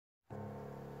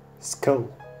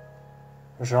Scull,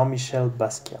 Jean-Michel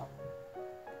Basquiat.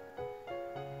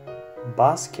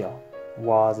 Basquiat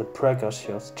was a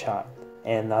precocious child,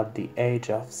 and at the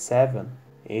age of 7,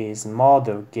 his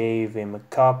mother gave him a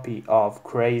copy of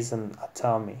Gray's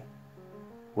Anatomy,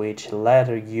 which he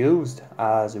later used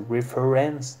as a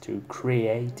reference to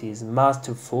create his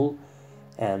masterful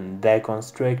and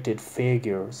deconstructed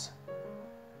figures.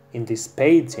 In this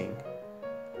painting,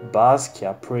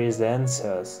 Basquiat presents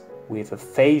us with a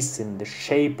face in the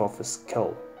shape of a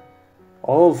skull,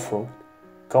 also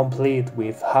complete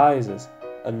with eyes,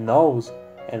 a nose,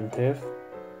 and teeth.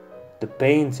 The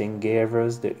painting gave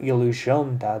us the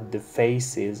illusion that the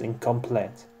face is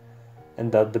incomplete,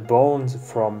 and that the bones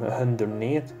from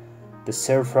underneath the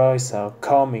surface are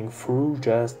coming through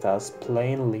just as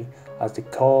plainly as the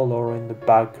color in the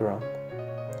background.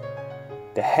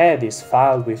 The head is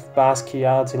filled with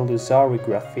Basquiat's illusory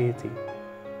graffiti,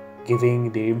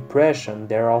 giving the impression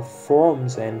there are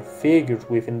forms and figures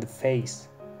within the face.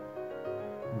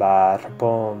 But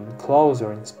upon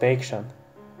closer inspection,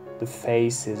 the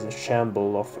face is a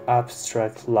jumble of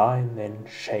abstract lines and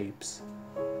shapes.